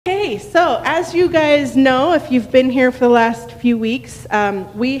Okay, so as you guys know, if you've been here for the last few weeks,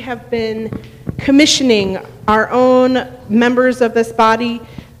 we have been commissioning our own members of this body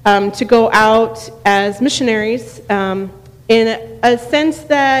to go out as missionaries in a sense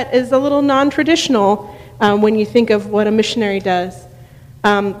that is a little non-traditional when you think of what a missionary does.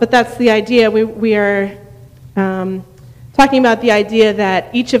 But that's the idea. We are talking about the idea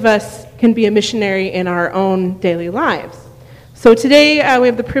that each of us can be a missionary in our own daily lives. So today we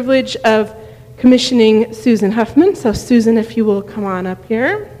have the privilege of commissioning Susan Huffman. So Susan, if you will come on up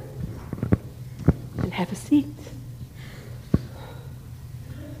here and have a seat.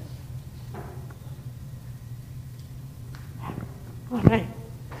 All right.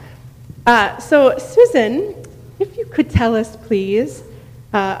 So Susan, if you could tell us, please,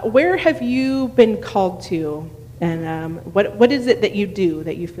 where have you been called to? And what is it that you do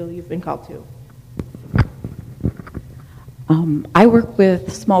that you feel you've been called to? I work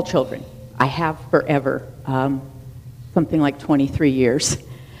with small children. I have forever, something like 23 years.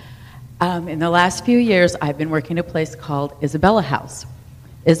 In the last few years, I've been working at a place called Isabella House.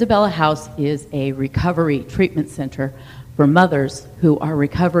 Isabella House is a recovery treatment center for mothers who are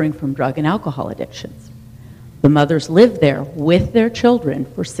recovering from drug and alcohol addictions. The mothers live there with their children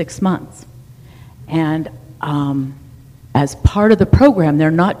for 6 months. And as part of the program,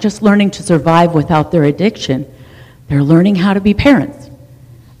 they're not just learning to survive without their addiction, they're learning how to be parents.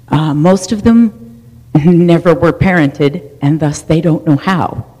 Most of them never were parented, and thus they don't know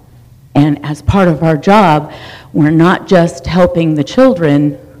how. And as part of our job, we're not just helping the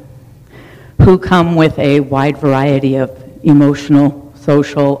children who come with a wide variety of emotional,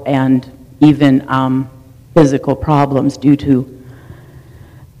 social, and even physical problems due to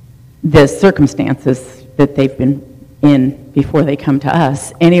the circumstances that they've been in before they come to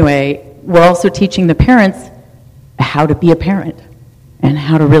us. Anyway, we're also teaching the parents how to be a parent and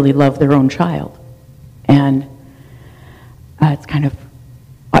how to really love their own child. And it's kind of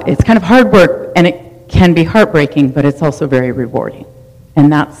hard work, and it can be heartbreaking, but it's also very rewarding.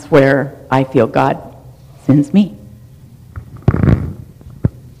 And that's where I feel God sends me.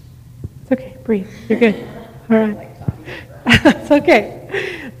 It's okay, breathe. You're good. All right. It's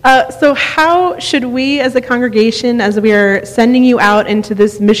okay. So how should we as a congregation, as we are sending you out into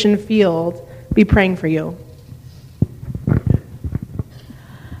this mission field, be praying for you?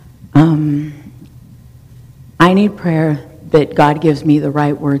 I need prayer that God gives me the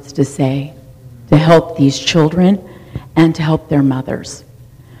right words to say to help these children and to help their mothers.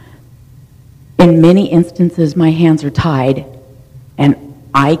 In many instances, my hands are tied, and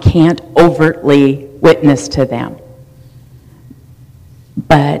I can't overtly witness to them.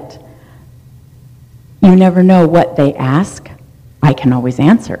 But you never know what they ask. I can always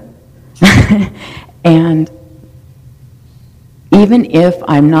answer. And even if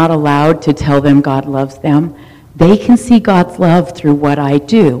I'm not allowed to tell them God loves them, they can see God's love through what I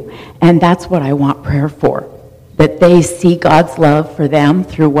do. And that's what I want prayer for, that they see God's love for them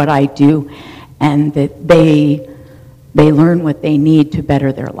through what I do, and that they learn what they need to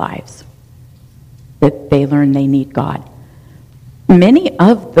better their lives, that they learn they need God. Many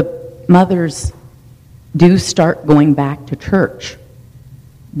of the mothers do start going back to church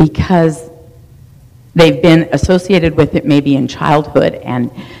because they've been associated with it maybe in childhood,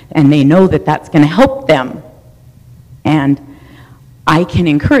 and they know that that's going to help them. And I can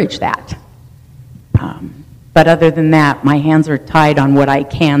encourage that. But other than that, my hands are tied on what I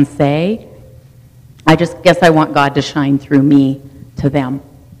can say. I just guess I want God to shine through me to them.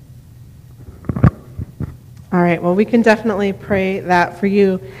 All right, well, we can definitely pray that for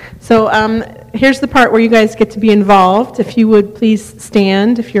you. So here's the part where you guys get to be involved. If you would please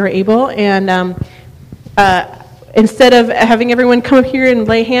stand if you're able. And instead of having everyone come up here and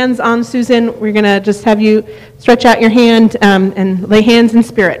lay hands on Susan, we're going to just have you stretch out your hand and lay hands in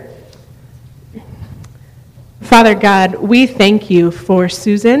spirit. Father God, we thank you for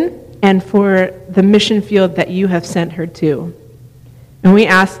Susan and for the mission field that you have sent her to. And we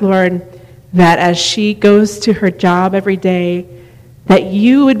ask, Lord, that as she goes to her job every day, that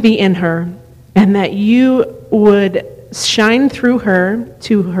you would be in her and that you would shine through her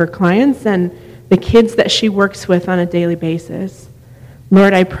to her clients and the kids that she works with on a daily basis.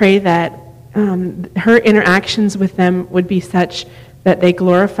 Lord, I pray that her interactions with them would be such that they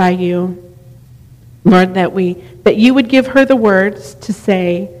glorify you. Lord, that you would give her the words to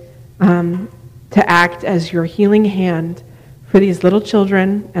say, to act as your healing hand for these little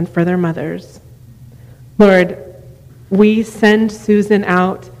children and for their mothers. Lord, we send Susan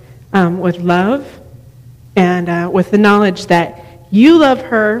out with love and with the knowledge that you love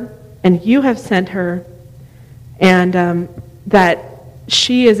her and you have sent her, and that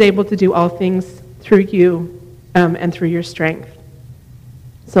she is able to do all things through you and through your strength.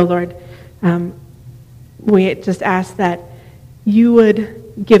 So, Lord, we just ask that you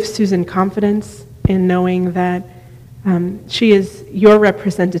would give Susan confidence in knowing that she is your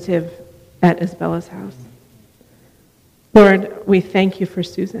representative at Isabella's house. Lord, we thank you for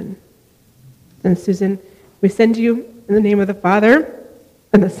Susan. And Susan, we send you in the name of the Father,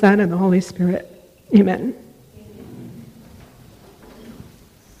 and the Son, and the Holy Spirit. Amen.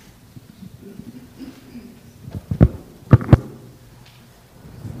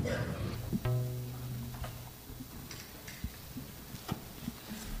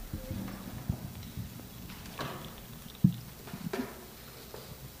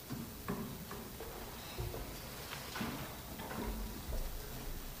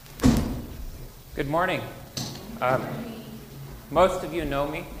 Good morning. Most of you know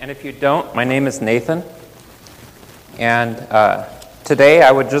me, and if you don't, my name is Nathan. And today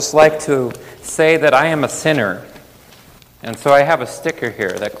I would just like to say that I am a sinner. And so I have a sticker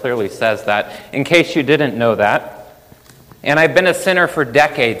here that clearly says that, in case you didn't know that. And I've been a sinner for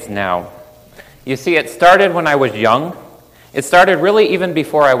decades now. You see, it started when I was young. It started really even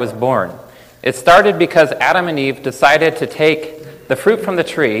before I was born. It started because Adam and Eve decided to take the fruit from the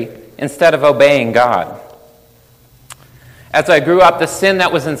tree instead of obeying God. As I grew up, the sin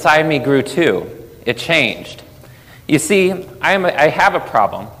that was inside me grew too. It changed. You see, I have a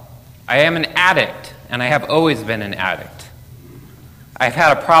problem. I am an addict, and I have always been an addict. I've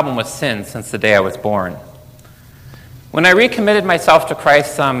had a problem with sin since the day I was born. When I recommitted myself to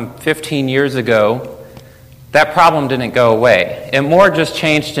Christ some 15 years ago, that problem didn't go away. It more just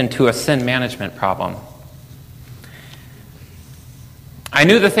changed into a sin management problem. I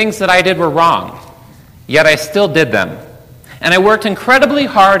knew the things that I did were wrong, yet I still did them. And I worked incredibly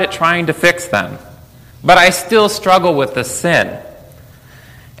hard at trying to fix them, but I still struggle with the sin.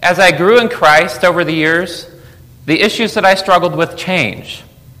 As I grew in Christ over the years, the issues that I struggled with changed,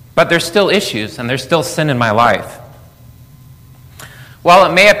 but there's still issues and there's still sin in my life. While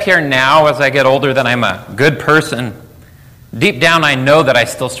it may appear now as I get older that I'm a good person, deep down I know that I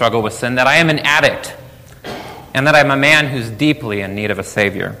still struggle with sin, that I am an addict, and that I'm a man who's deeply in need of a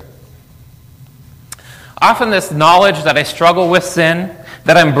Savior. Often this knowledge that I struggle with sin,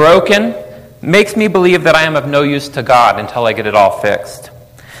 that I'm broken, makes me believe that I am of no use to God until I get it all fixed.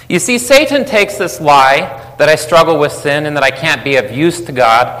 You see, Satan takes this lie that I struggle with sin and that I can't be of use to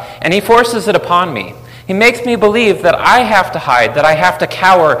God, and he forces it upon me. He makes me believe that I have to hide, that I have to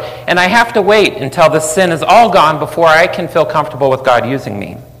cower, and I have to wait until the sin is all gone before I can feel comfortable with God using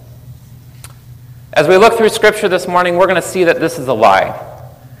me. As we look through Scripture this morning, we're going to see that this is a lie.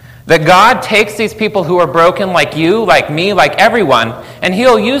 That God takes these people who are broken like you, like me, like everyone, and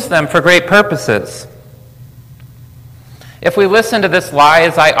he'll use them for great purposes. If we listen to this lie,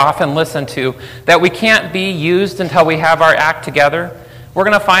 as I often listen to, that we can't be used until we have our act together, we're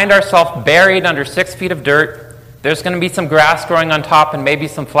going to find ourselves buried under 6 feet of dirt. There's going to be some grass growing on top and maybe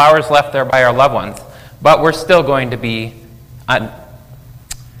some flowers left there by our loved ones. But we're still going to be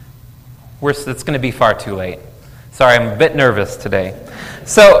it's going to be far too late. Sorry, I'm a bit nervous today.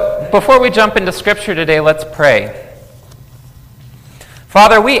 So, before we jump into Scripture today, let's pray.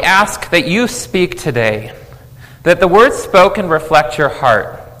 Father, we ask that you speak today, that the words spoken reflect your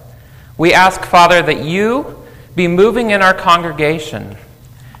heart. We ask, Father, that you be moving in our congregation,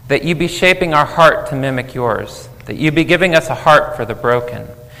 that you be shaping our heart to mimic yours, that you be giving us a heart for the broken,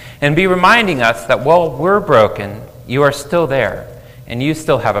 and be reminding us that while we're broken, you are still there, and you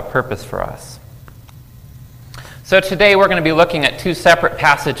still have a purpose for us. So today we're going to be looking at 2 separate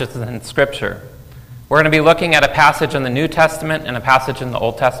passages in Scripture. We're going to be looking at a passage in the New Testament and a passage in the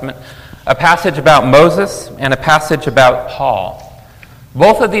Old Testament, a passage about Moses and a passage about Paul.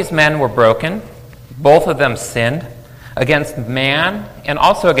 Both of these men were broken. Both of them sinned against man and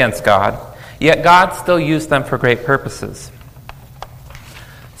also against God, yet God still used them for great purposes.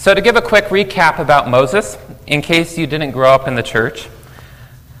 So to give a quick recap about Moses, in case you didn't grow up in the church,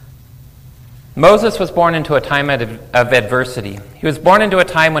 Moses was born into a time of adversity. He was born into a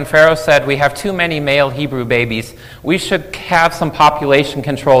time when Pharaoh said, "We have too many male Hebrew babies. We should have some population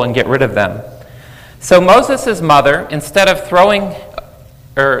control and get rid of them." So Moses' mother, instead of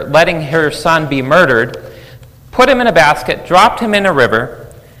letting her son be murdered, put him in a basket, dropped him in a river,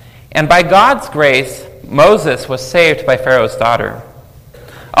 and by God's grace, Moses was saved by Pharaoh's daughter.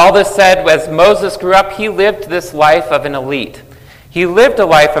 All this said, as Moses grew up, he lived this life of an elite. He lived a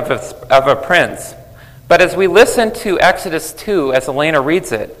life of a prince. But as we listen to Exodus 2, as Elena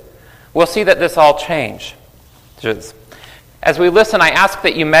reads it, we'll see that this all changes. As we listen, I ask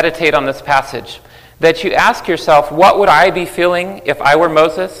that you meditate on this passage, that you ask yourself, what would I be feeling if I were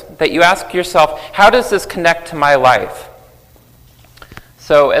Moses? That you ask yourself, how does this connect to my life?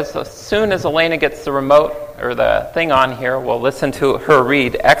 So as soon as Elena gets the remote or the thing on here, we'll listen to her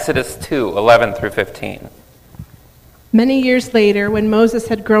read Exodus 2, 11 through 15. Many years later, when Moses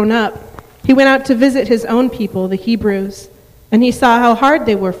had grown up, he went out to visit his own people, the Hebrews, and he saw how hard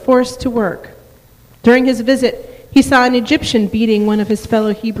they were forced to work. During his visit, he saw an Egyptian beating one of his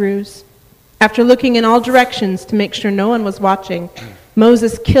fellow Hebrews. After looking in all directions to make sure no one was watching,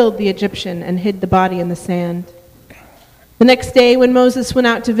 Moses killed the Egyptian and hid the body in the sand. The next day, when Moses went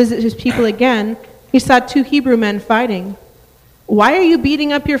out to visit his people again, he saw 2 Hebrew men fighting. "Why are you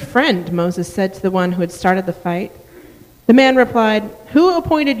beating up your friend?" Moses said to the one who had started the fight. The man replied, "Who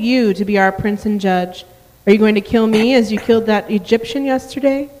appointed you to be our prince and judge? Are you going to kill me as you killed that Egyptian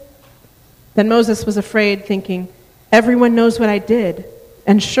yesterday?" Then Moses was afraid, thinking, "Everyone knows what I did."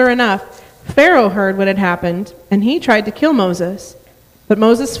 And sure enough, Pharaoh heard what had happened, and he tried to kill Moses. But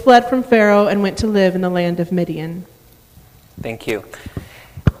Moses fled from Pharaoh and went to live in the land of Midian. Thank you.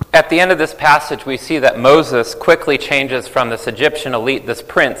 At the end of this passage, we see that Moses quickly changes from this Egyptian elite, this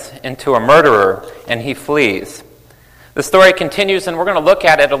prince, into a murderer, and he flees. The story continues, and we're going to look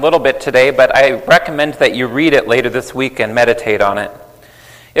at it a little bit today, but I recommend that you read it later this week and meditate on it.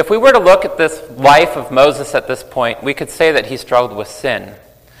 If we were to look at this life of Moses at this point, we could say that he struggled with sin.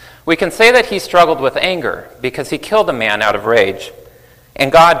 We can say that he struggled with anger because he killed a man out of rage.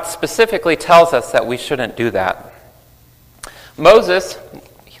 And God specifically tells us that we shouldn't do that. Moses,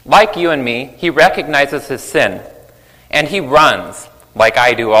 like you and me, he recognizes his sin, and he runs, like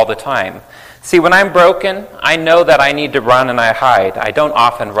I do all the time. See, when I'm broken, I know that I need to run and I hide. I don't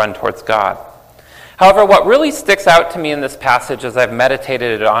often run towards God. However, what really sticks out to me in this passage as I've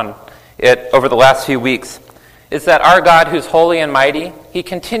meditated on it over the last few weeks is that our God, who's holy and mighty, he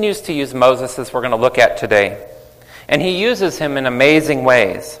continues to use Moses, as we're going to look at today. And he uses him in amazing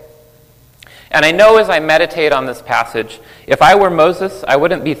ways. And I know as I meditate on this passage, if I were Moses, I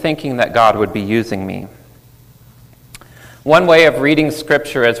wouldn't be thinking that God would be using me. One way of reading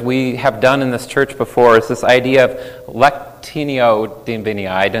Scripture, as we have done in this church before, is this idea of lectio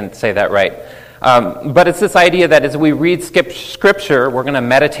divina. I didn't say that right. But it's this idea that as we read Scripture, we're going to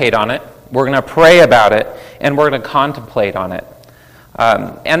meditate on it, we're going to pray about it, and we're going to contemplate on it.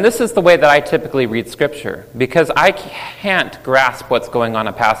 And this is the way that I typically read Scripture, because I can't grasp what's going on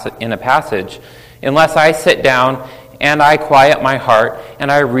in a passage unless I sit down and I quiet my heart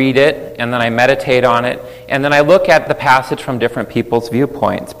and I read it and then I meditate on it and then I look at the passage from different people's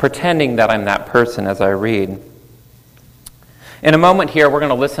viewpoints, pretending that I'm that person as I read. In a moment here, we're going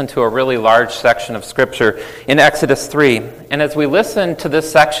to listen to a really large section of Scripture in Exodus 3. And as we listen to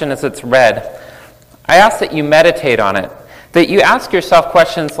this section as it's read, I ask that you meditate on it. That you ask yourself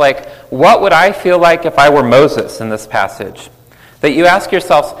questions like, what would I feel like if I were Moses in this passage? That you ask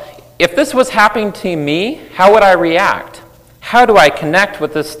yourselves, if this was happening to me, how would I react? How do I connect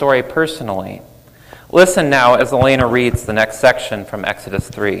with this story personally? Listen now as Elena reads the next section from Exodus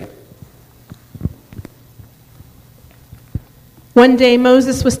 3. One day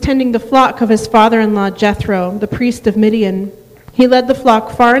Moses was tending the flock of his father-in-law Jethro, the priest of Midian. He led the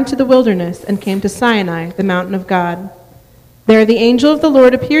flock far into the wilderness and came to Sinai, the mountain of God. There the angel of the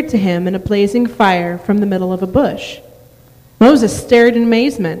Lord appeared to him in a blazing fire from the middle of a bush. Moses stared in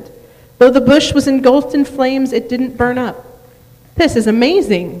amazement. Though the bush was engulfed in flames, it didn't burn up. "This is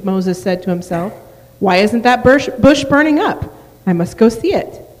amazing," Moses said to himself. "Why isn't that bush burning up? I must go see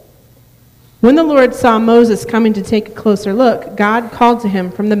it." When the Lord saw Moses coming to take a closer look, God called to him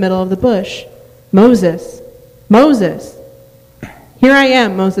from the middle of the bush, "Moses, Moses." "Here I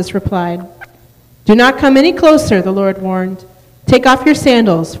am," Moses replied. "Do not come any closer," the Lord warned. "Take off your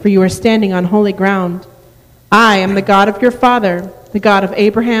sandals, for you are standing on holy ground. I am the God of your father, the God of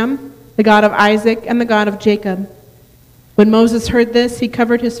Abraham, the God of Isaac, and the God of Jacob." When Moses heard this, he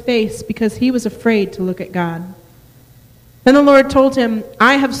covered his face because he was afraid to look at God. Then the Lord told him,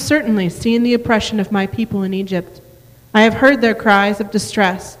 "I have certainly seen the oppression of my people in Egypt. I have heard their cries of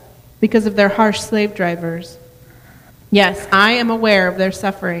distress because of their harsh slave drivers. Yes, I am aware of their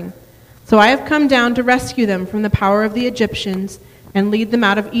suffering. So I have come down to rescue them from the power of the Egyptians and lead them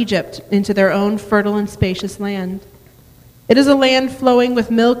out of Egypt into their own fertile and spacious land. It is a land flowing with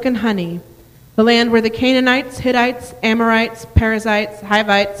milk and honey, the land where the Canaanites, Hittites, Amorites, Perizzites,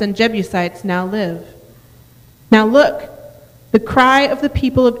 Hivites, and Jebusites now live. Now look, the cry of the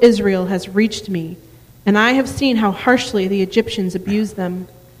people of Israel has reached me, and I have seen how harshly the Egyptians abuse them.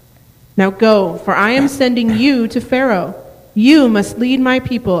 Now go, for I am sending you to Pharaoh. You must lead my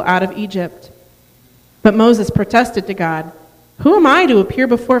people out of Egypt." But Moses protested to God, "Who am I to appear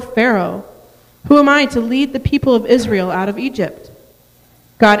before Pharaoh?" Who am I to lead the people of Israel out of Egypt?"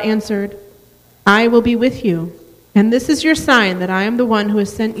 God answered, "I will be with you, and this is your sign that I am the one who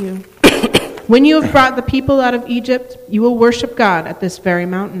has sent you. When you have brought the people out of Egypt, you will worship God at this very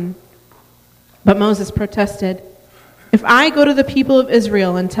mountain." But Moses protested, "If I go to the people of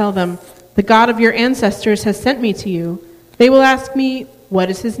Israel and tell them, 'The God of your ancestors has sent me to you,' they will ask me, 'What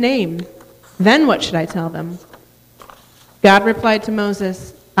is his name?' Then what should I tell them?" God replied to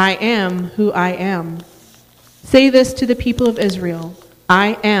Moses, "I am who I am. Say this to the people of Israel,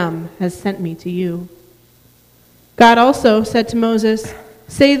 'I am has sent me to you.'" God also said to Moses,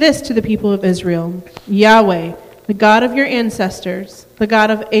 "Say this to the people of Israel, 'Yahweh, the God of your ancestors, the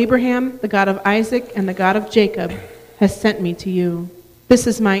God of Abraham, the God of Isaac, and the God of Jacob, has sent me to you. This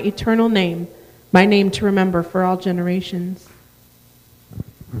is my eternal name, my name to remember for all generations."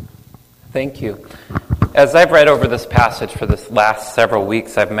 Thank you. As I've read over this passage for this last several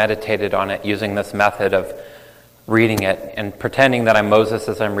weeks, I've meditated on it using this method of reading it and pretending that I'm Moses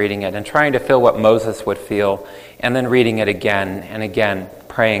as I'm reading it and trying to feel what Moses would feel and then reading it again and again,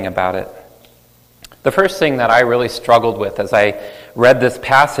 praying about it. The first thing that I really struggled with as I read this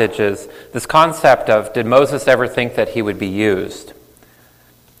passage is this concept of, did Moses ever think that he would be used?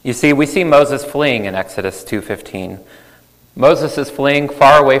 You see, we see Moses fleeing in Exodus 2:15. Moses is fleeing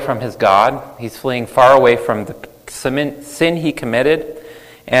far away from his God. He's fleeing far away from the sin he committed,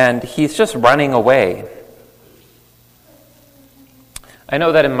 and he's just running away. I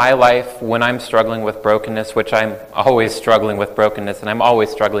know that in my life, when I'm struggling with brokenness, which I'm always struggling with brokenness, and I'm always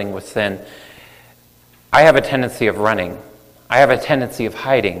struggling with sin, I have a tendency of running. I have a tendency of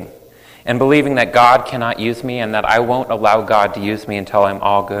hiding and believing that God cannot use me and that I won't allow God to use me until I'm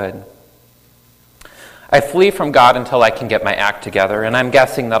all good. I flee from God until I can get my act together, and I'm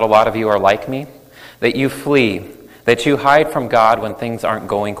guessing that a lot of you are like me, that you flee, that you hide from God when things aren't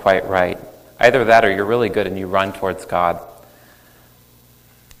going quite right. Either that or you're really good and you run towards God.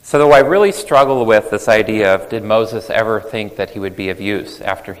 So though I really struggle with this idea of, did Moses ever think that he would be of use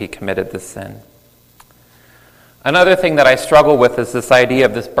after he committed this sin? Another thing that I struggle with is this idea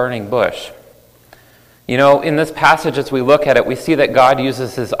of this burning bush. You know, in this passage, as we look at it, we see that God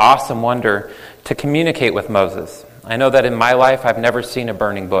uses his awesome wonder to communicate with Moses. I know that in my life, I've never seen a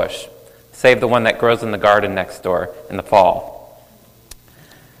burning bush, save the one that grows in the garden next door in the fall.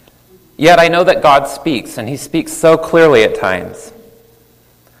 Yet I know that God speaks, and he speaks so clearly at times.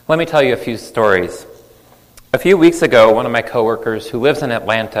 Let me tell you a few stories. A few weeks ago, one of my coworkers who lives in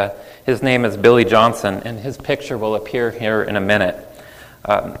Atlanta, his name is Billy Johnson, and his picture will appear here in a minute.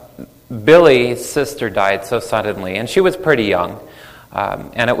 Billy's sister died so suddenly, and she was pretty young,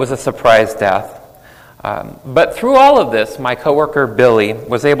 and it was a surprise death. But through all of this, my coworker Billy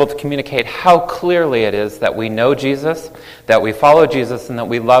was able to communicate how clearly it is that we know Jesus, that we follow Jesus, and that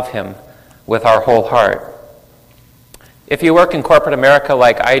we love him with our whole heart. If you work in corporate America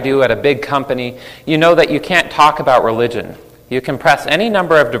like I do at a big company, you know that you can't talk about religion. You can press any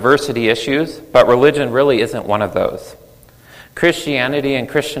number of diversity issues, but religion really isn't one of those. Christianity and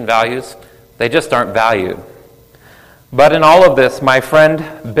Christian values, they just aren't valued. But in all of this, my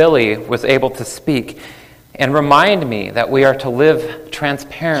friend Billy was able to speak and remind me that we are to live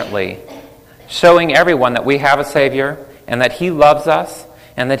transparently, showing everyone that we have a Savior and that he loves us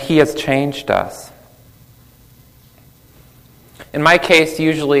and that he has changed us. In my case,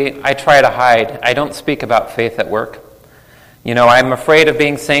 usually I try to hide. I don't speak about faith at work. You know, I'm afraid of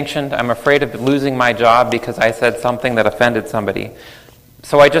being sanctioned. I'm afraid of losing my job because I said something that offended somebody.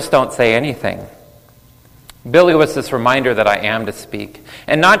 So I just don't say anything. Billy was this reminder that I am to speak.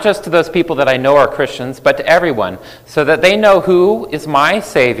 And not just to those people that I know are Christians, but to everyone, so that they know who is my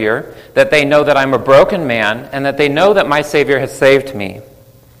Savior, that they know that I'm a broken man, and that they know that my Savior has saved me.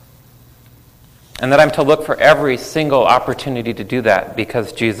 And that I'm to look for every single opportunity to do that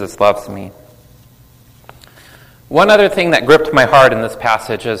because Jesus loves me. One other thing that gripped my heart in this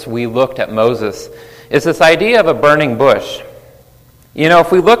passage as we looked at Moses is this idea of a burning bush. You know,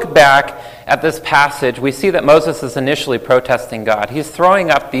 if we look back at this passage, we see that Moses is initially protesting God. He's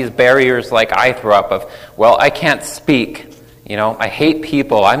throwing up these barriers like I throw up of, well, I can't speak. You know, I hate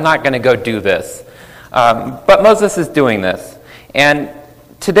people. I'm not going to go do this. But Moses is doing this. And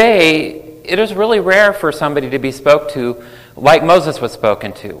today, it is really rare for somebody to be spoke to like Moses was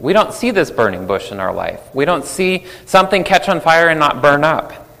spoken to. We don't see this burning bush in our life. We don't see something catch on fire and not burn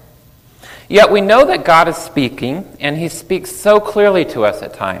up. Yet we know that God is speaking, and he speaks so clearly to us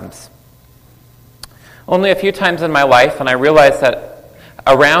at times. Only a few times in my life, and I realize that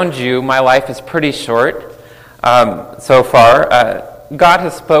around you, my life is pretty short so far, God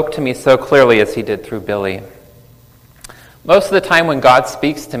has spoke to me so clearly as he did through Billy. Most of the time when God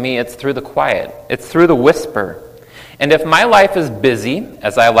speaks to me, it's through the quiet. It's through the whisper. And if my life is busy,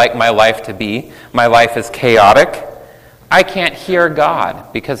 as I like my life to be, my life is chaotic, I can't hear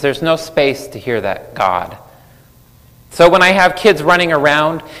God because there's no space to hear that God. So when I have kids running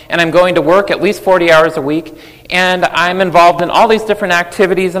around and I'm going to work at least 40 hours a week and I'm involved in all these different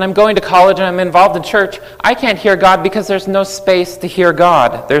activities and I'm going to college and I'm involved in church, I can't hear God because there's no space to hear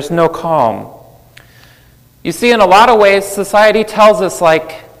God. There's no calm. You see, in a lot of ways, society tells us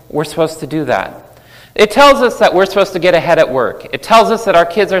like we're supposed to do that. It tells us that we're supposed to get ahead at work. It tells us that our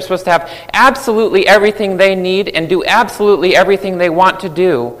kids are supposed to have absolutely everything they need and do absolutely everything they want to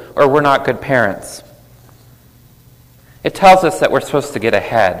do, or we're not good parents. It tells us that we're supposed to get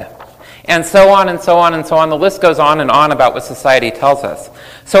ahead. And so on and so on and so on. The list goes on and on about what society tells us.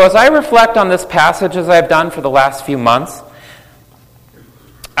 So as I reflect on this passage, as I've done for the last few months,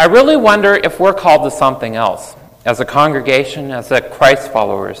 I really wonder if we're called to something else as a congregation, as a Christ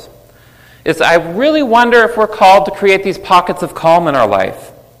followers. I really wonder if we're called to create these pockets of calm in our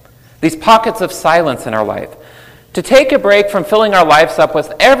life, these pockets of silence in our life, to take a break from filling our lives up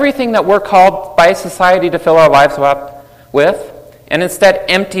with everything that we're called by society to fill our lives up with, and instead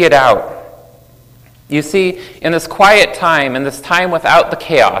empty it out. You see, in this quiet time, in this time without the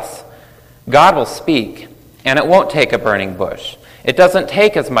chaos, God will speak, and it won't take a burning bush. It doesn't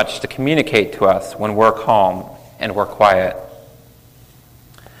take as much to communicate to us when we're calm and we're quiet.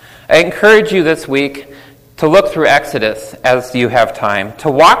 I encourage you this week to look through Exodus as you have time,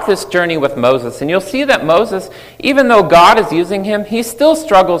 to walk this journey with Moses. And you'll see that Moses, even though God is using him, he still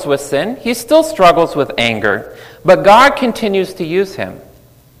struggles with sin. He still struggles with anger. But God continues to use him.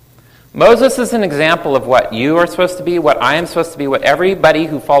 Moses is an example of what you are supposed to be, what I am supposed to be, what everybody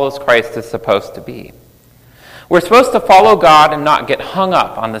who follows Christ is supposed to be. We're supposed to follow God and not get hung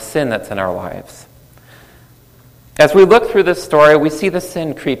up on the sin that's in our lives. As we look through this story, we see the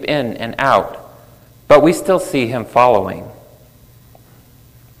sin creep in and out, but we still see him following.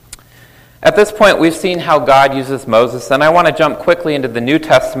 At this point, we've seen how God uses Moses, and I want to jump quickly into the New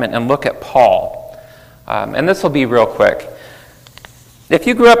Testament and look at Paul. And this will be real quick. If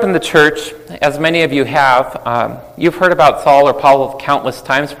you grew up in the church, as many of you have, you've heard about Saul or Paul countless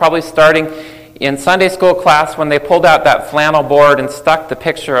times, probably starting in Sunday school class when they pulled out that flannel board and stuck the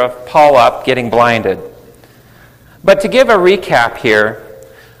picture of Paul up getting blinded. But to give a recap here,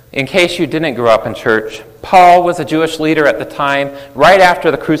 in case you didn't grow up in church, Paul was a Jewish leader at the time, right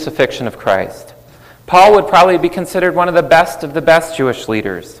after the crucifixion of Christ. Paul would probably be considered one of the best Jewish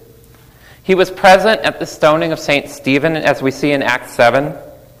leaders. He was present at the stoning of St. Stephen, as we see in Acts 7.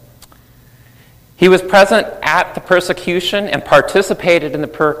 He was present at the persecution and participated in the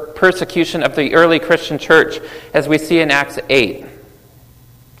persecution of the early Christian church, as we see in Acts 8.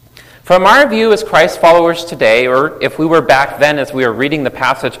 From our view as Christ followers today, or if we were back then as we were reading the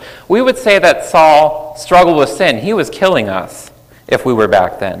passage, we would say that Saul struggled with sin. He was killing us if we were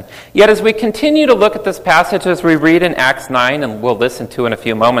back then. Yet as we continue to look at this passage as we read in Acts 9, and we'll listen to in a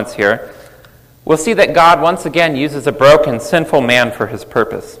few moments here, we'll see that God once again uses a broken, sinful man for his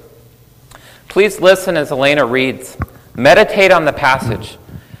purpose. Please listen as Elena reads. Meditate on the passage.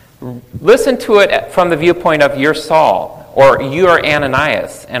 Listen to it from the viewpoint of your Saul, or you're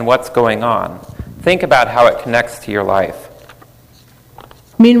Ananias, and what's going on. Think about how it connects to your life.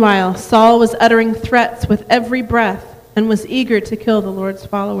 Meanwhile, Saul was uttering threats with every breath and was eager to kill the Lord's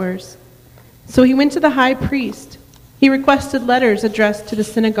followers. So he went to the high priest. He requested letters addressed to the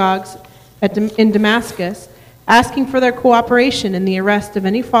synagogues in Damascus, asking for their cooperation in the arrest of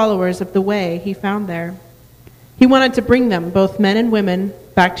any followers of the way he found there. He wanted to bring them, both men and women,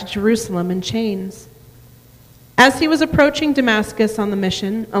 back to Jerusalem in chains. As he was approaching Damascus on the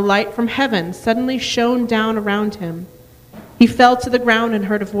mission, a light from heaven suddenly shone down around him. He fell to the ground and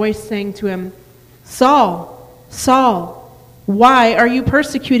heard a voice saying to him, "Saul, Saul, why are you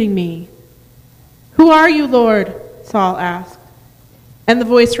persecuting me?" "Who are you, Lord?" Saul asked. And the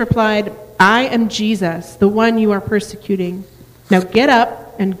voice replied, "I am Jesus, the one you are persecuting. Now get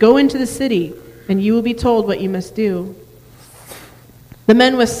up and go into the city, and you will be told what you must do." The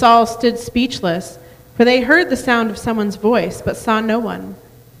men with Saul stood speechless, for they heard the sound of someone's voice, but saw no one.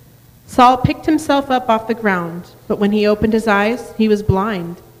 Saul picked himself up off the ground, but when he opened his eyes, he was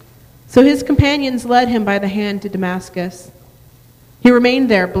blind. So his companions led him by the hand to Damascus. He remained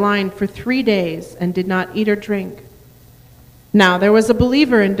there blind for 3 days and did not eat or drink. Now there was a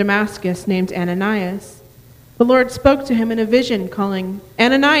believer in Damascus named Ananias. The Lord spoke to him in a vision, calling,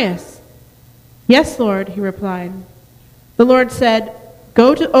 "Ananias." "Yes, Lord," he replied. The Lord said,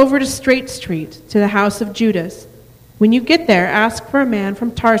 "Go over to Straight Street, to the house of Judas. When you get there, ask for a man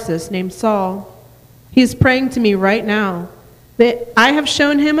from Tarsus named Saul. He is praying to me right now. I have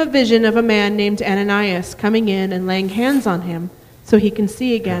shown him a vision of a man named Ananias coming in and laying hands on him so he can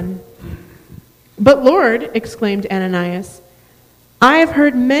see again." "But Lord," exclaimed Ananias, "I have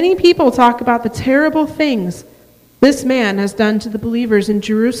heard many people talk about the terrible things this man has done to the believers in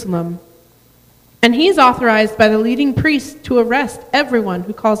Jerusalem. And he's authorized by the leading priests to arrest everyone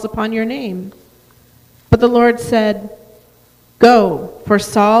who calls upon your name." But the Lord said, "Go, for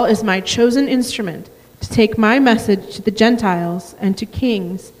Saul is my chosen instrument to take my message to the Gentiles and to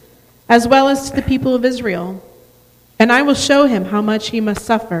kings, as well as to the people of Israel. And I will show him how much he must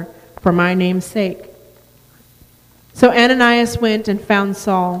suffer for my name's sake." So Ananias went and found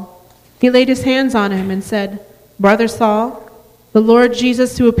Saul. He laid his hands on him and said, "Brother Saul, the Lord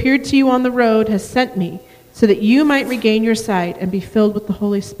Jesus who appeared to you on the road has sent me so that you might regain your sight and be filled with the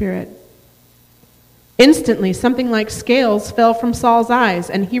Holy Spirit." Instantly, something like scales fell from Saul's eyes,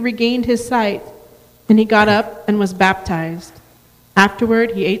 and he regained his sight, and he got up and was baptized.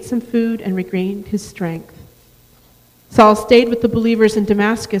 Afterward, he ate some food and regained his strength. Saul stayed with the believers in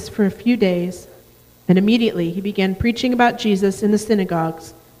Damascus for a few days, and immediately he began preaching about Jesus in the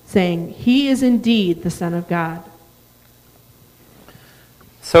synagogues, saying, "He is indeed the Son of God."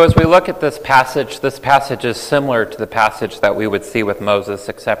 So as we look at this passage is similar to the passage that we would see with Moses,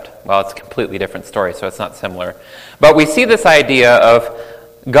 except, well, it's a completely different story, so it's not similar. But we see this idea of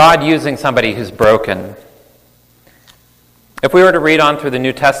God using somebody who's broken. If we were to read on through the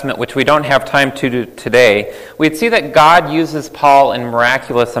New Testament, which we don't have time to do today, we'd see that God uses Paul in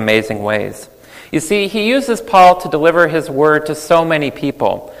miraculous, amazing ways. You see, he uses Paul to deliver his word to so many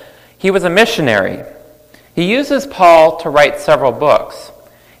people. He was a missionary. He uses Paul to write several books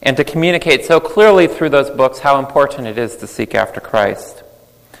and to communicate so clearly through those books how important it is to seek after Christ.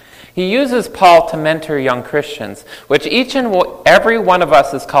 He uses Paul to mentor young Christians, which each and every one of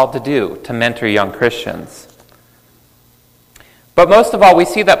us is called to do, to mentor young Christians. But most of all, we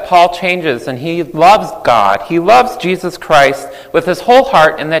see that Paul changes and he loves God. He loves Jesus Christ with his whole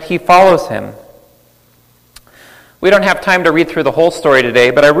heart and that he follows him. We don't have time to read through the whole story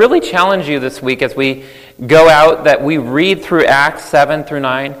today, but I really challenge you this week as we go out that we read through Acts 7 through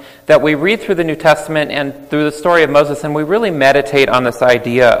 9, that we read through the New Testament and through the story of Moses, and we really meditate on this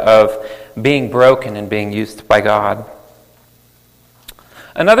idea of being broken and being used by God.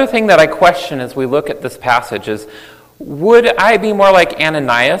 Another thing that I question as we look at this passage is, would I be more like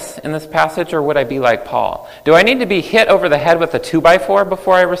Ananias in this passage, or would I be like Paul? Do I need to be hit over the head with a 2x4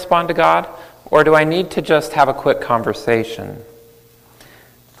 before I respond to God? Or do I need to just have a quick conversation?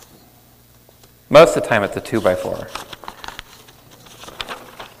 Most of the time it's a 2x4.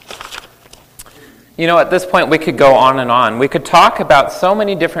 You know, at this point we could go on and on. We could talk about so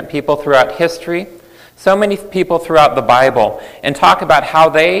many different people throughout history, so many people throughout the Bible, and talk about how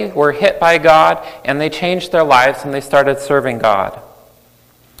they were hit by God and they changed their lives and they started serving God.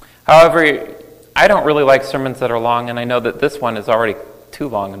 However, I don't really like sermons that are long, and I know that this one is already too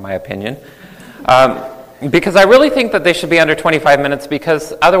long in my opinion. Because I really think that they should be under 25 minutes,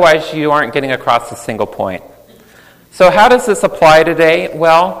 because otherwise you aren't getting across a single point. So how does this apply today?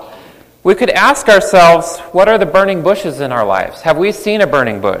 Well, we could ask ourselves, what are the burning bushes in our lives? Have we seen a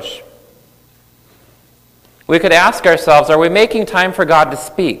burning bush? We could ask ourselves, are we making time for God to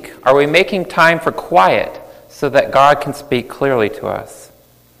speak? Are we making time for quiet so that God can speak clearly to us?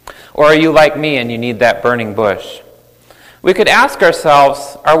 Or are you like me and you need that burning bush? We could ask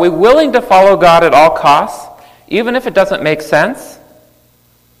ourselves, are we willing to follow God at all costs, even if it doesn't make sense?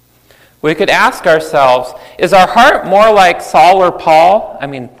 We could ask ourselves, is our heart more like Saul or Paul?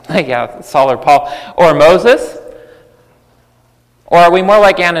 Saul or Paul, or Moses? Or are we more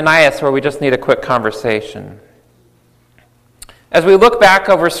like Ananias, where we just need a quick conversation? As we look back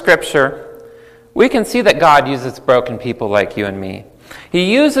over Scripture, we can see that God uses broken people like you and me.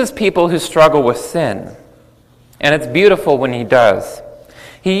 He uses people who struggle with sin. And it's beautiful when he does.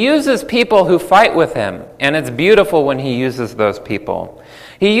 He uses people who fight with him, and it's beautiful when he uses those people.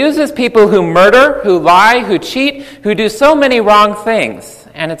 He uses people who murder, who lie, who cheat, who do so many wrong things,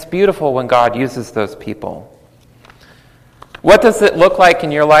 and it's beautiful when God uses those people. What does it look like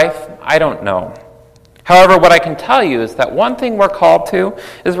in your life? I don't know. However, what I can tell you is that one thing we're called to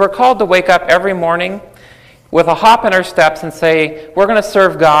is we're called to wake up every morning with a hop in our steps and say, we're going to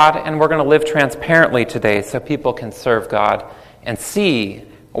serve God and we're going to live transparently today so people can serve God and see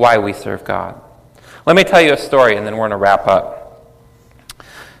why we serve God. Let me tell you a story and then we're going to wrap up.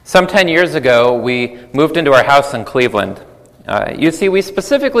 Some 10 years ago, we moved into our house in Cleveland. You see, we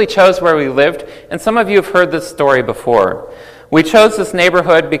specifically chose where we lived, and some of you have heard this story before. We chose this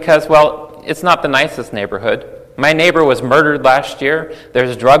neighborhood because, well, it's not the nicest neighborhood. My neighbor was murdered last year.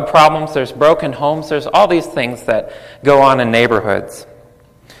 There's drug problems. There's broken homes. There's all these things that go on in neighborhoods.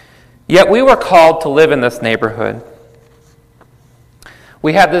 Yet we were called to live in this neighborhood.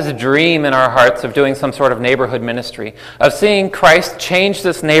 We had this dream in our hearts of doing some sort of neighborhood ministry, of seeing Christ change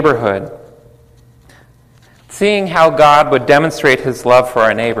this neighborhood, seeing how God would demonstrate his love for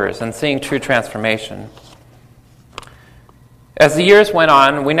our neighbors, and seeing true transformation. As the years went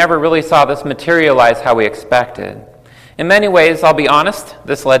on, we never really saw this materialize how we expected. In many ways, I'll be honest,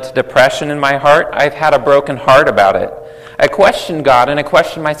 this led to depression in my heart. I've had a broken heart about it. I questioned God and I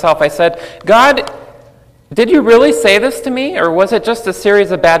questioned myself. I said, God, did you really say this to me, or was it just a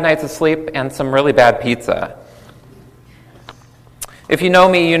series of bad nights of sleep and some really bad pizza? If you know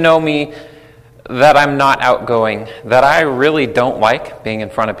me that I'm not outgoing, that I really don't like being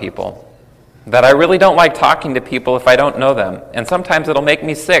in front of people, that I really don't like talking to people if I don't know them, and sometimes it'll make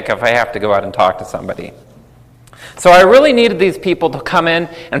me sick if I have to go out and talk to somebody. So I really needed these people to come in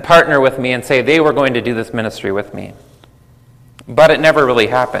and partner with me and say they were going to do this ministry with me. But it never really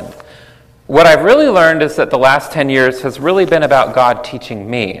happened. What I've really learned is that the last 10 years has really been about God teaching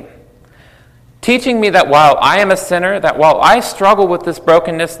me. Teaching me that while I am a sinner, that while I struggle with this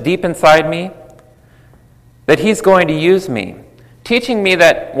brokenness deep inside me, that he's going to use me. Teaching me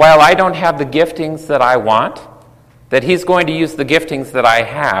that while I don't have the giftings that I want, that he's going to use the giftings that I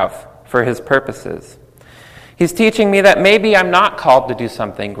have for his purposes. He's teaching me that maybe I'm not called to do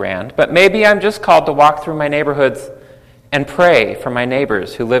something grand, but maybe I'm just called to walk through my neighborhoods and pray for my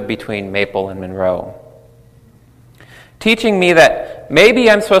neighbors who live between Maple and Monroe. Teaching me that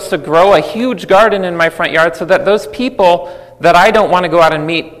maybe I'm supposed to grow a huge garden in my front yard so that those people that I don't want to go out and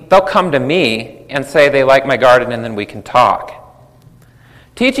meet, they'll come to me and say they like my garden and then we can talk.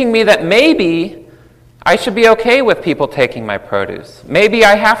 Teaching me that maybe I should be okay with people taking my produce. Maybe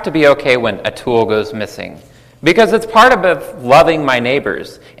I have to be okay when a tool goes missing, because it's part of loving my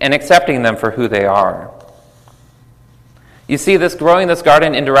neighbors and accepting them for who they are. You see, growing this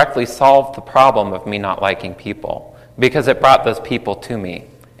garden indirectly solved the problem of me not liking people, because it brought those people to me,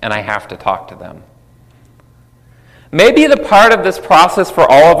 and I have to talk to them. Maybe the part of this process for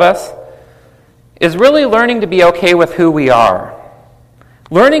all of us is really learning to be okay with who we are.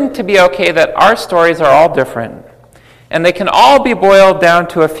 Learning to be okay that our stories are all different, and they can all be boiled down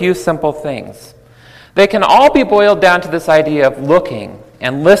to a few simple things. They can all be boiled down to this idea of looking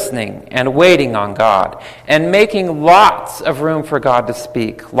and listening and waiting on God and making lots of room for God to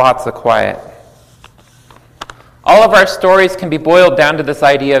speak, lots of quiet. All of our stories can be boiled down to this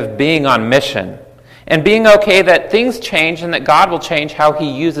idea of being on mission and being okay that things change and that God will change how he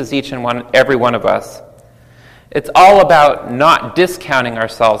uses each and every one of us. It's all about not discounting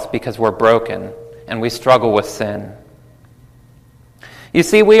ourselves because we're broken and we struggle with sin. You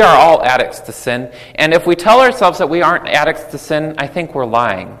see, we are all addicts to sin, and if we tell ourselves that we aren't addicts to sin, I think we're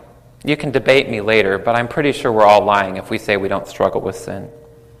lying. You can debate me later, but I'm pretty sure we're all lying if we say we don't struggle with sin.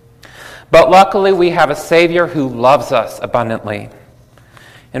 But luckily, we have a Savior who loves us abundantly.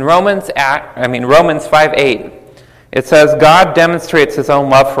 In Romans 5:8, it says, God demonstrates his own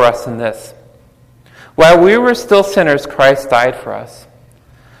love for us in this: while we were still sinners, Christ died for us.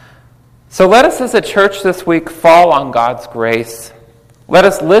 So let us as a church this week fall on God's grace. Let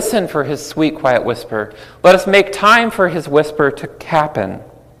us listen for his sweet, quiet whisper. Let us make time for his whisper to happen.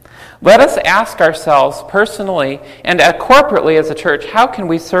 Let us ask ourselves personally and corporately as a church, how can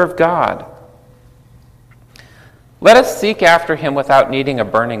we serve God? Let us seek after him without needing a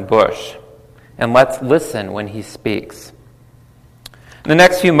burning bush. And let's listen when he speaks. In the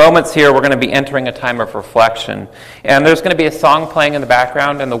next few moments here, we're going to be entering a time of reflection. And there's going to be a song playing in the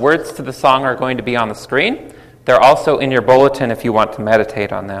background, and the words to the song are going to be on the screen. They're also in your bulletin if you want to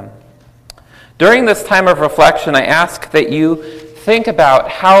meditate on them. During this time of reflection, I ask that you think about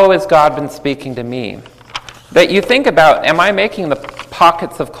how has God been speaking to me? That you think about, am I making the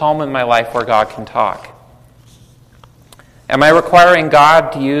pockets of calm in my life where God can talk? Am I requiring God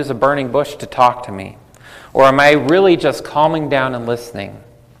to use a burning bush to talk to me? Or am I really just calming down and listening?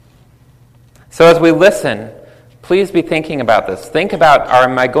 So as we listen, please be thinking about this. Think about,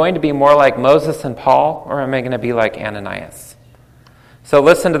 am I going to be more like Moses and Paul, or am I going to be like Ananias? So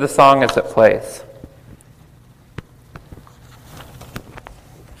listen to the song as it plays.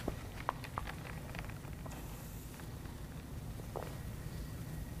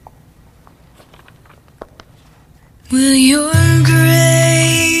 Will your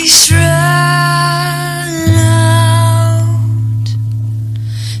grace run out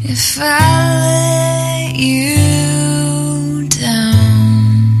if I let you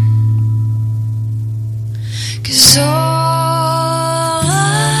down? 'Cause all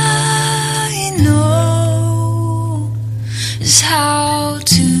I know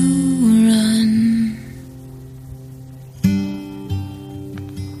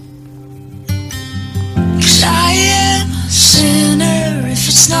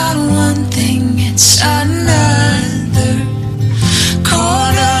not one thing, it's another.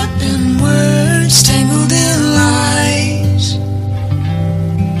 Caught up in words, tangled in lies.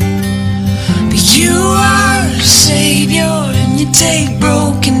 But you are a savior, and you take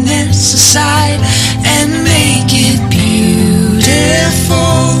brokenness aside and make it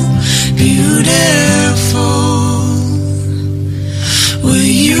beautiful, beautiful.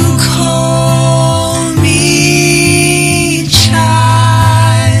 Will you call me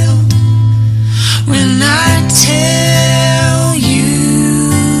child when I tell you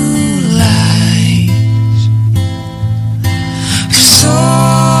lies? 'Cause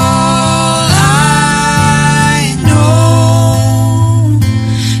all I know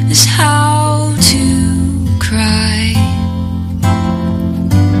is how to cry.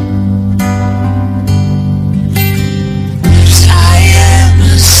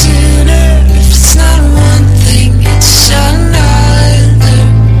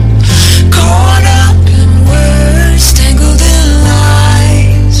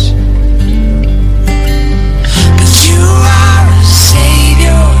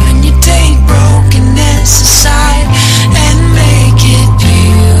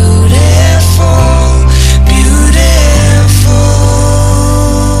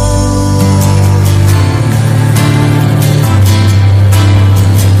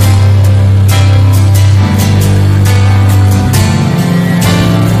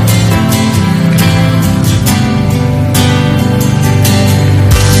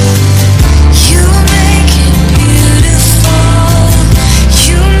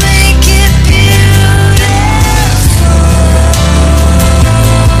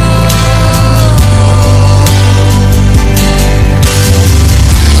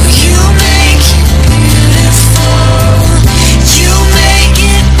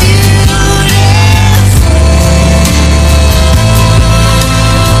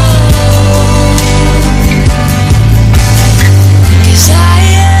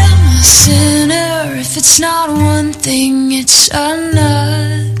 It's not one thing, it's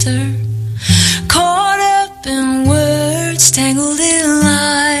another. Caught up in words, tangled in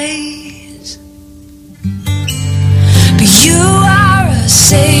lies. But you are a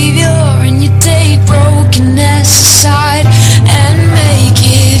savior, and you take brokenness aside and make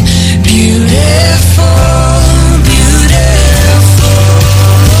it beautiful, beautiful.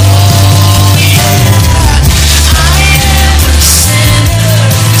 Yeah, I am a sinner.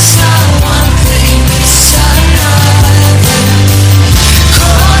 It's not one thing, it's another.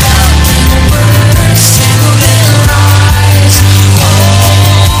 Caught up in words, tangled in lies.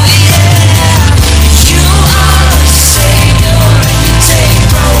 Oh yeah, you are a savior, and you take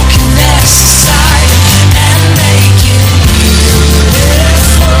brokenness aside and make it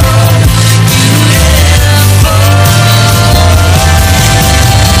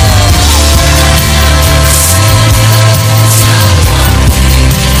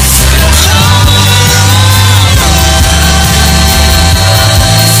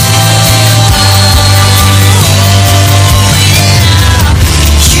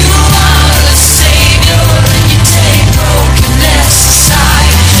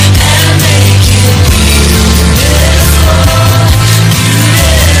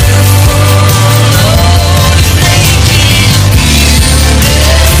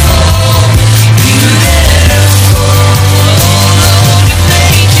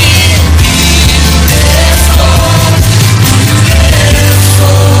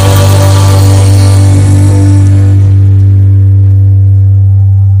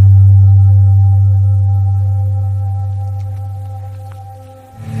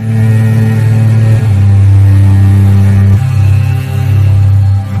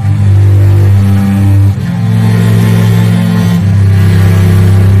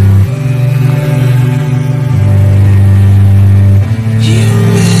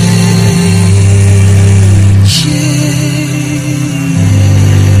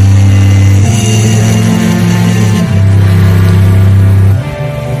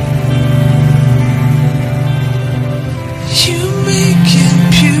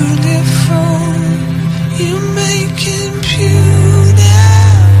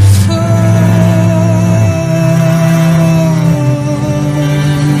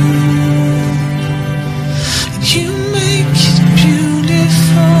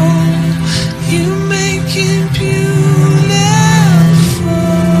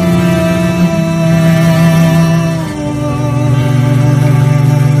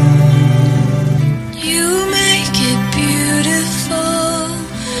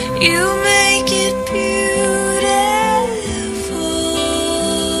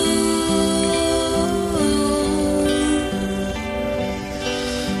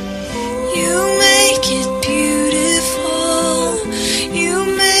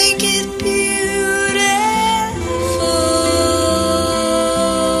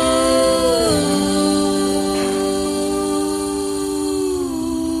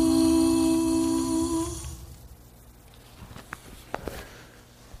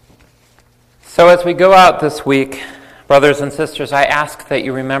So as we go out this week, brothers and sisters, I ask that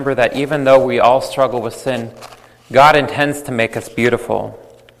you remember that even though we all struggle with sin, God intends to make us beautiful.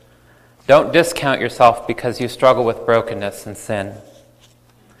 Don't discount yourself because you struggle with brokenness and sin.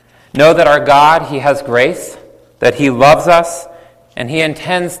 Know that our God, He has grace, that He loves us, and He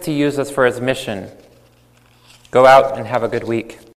intends to use us for His mission. Go out and have a good week.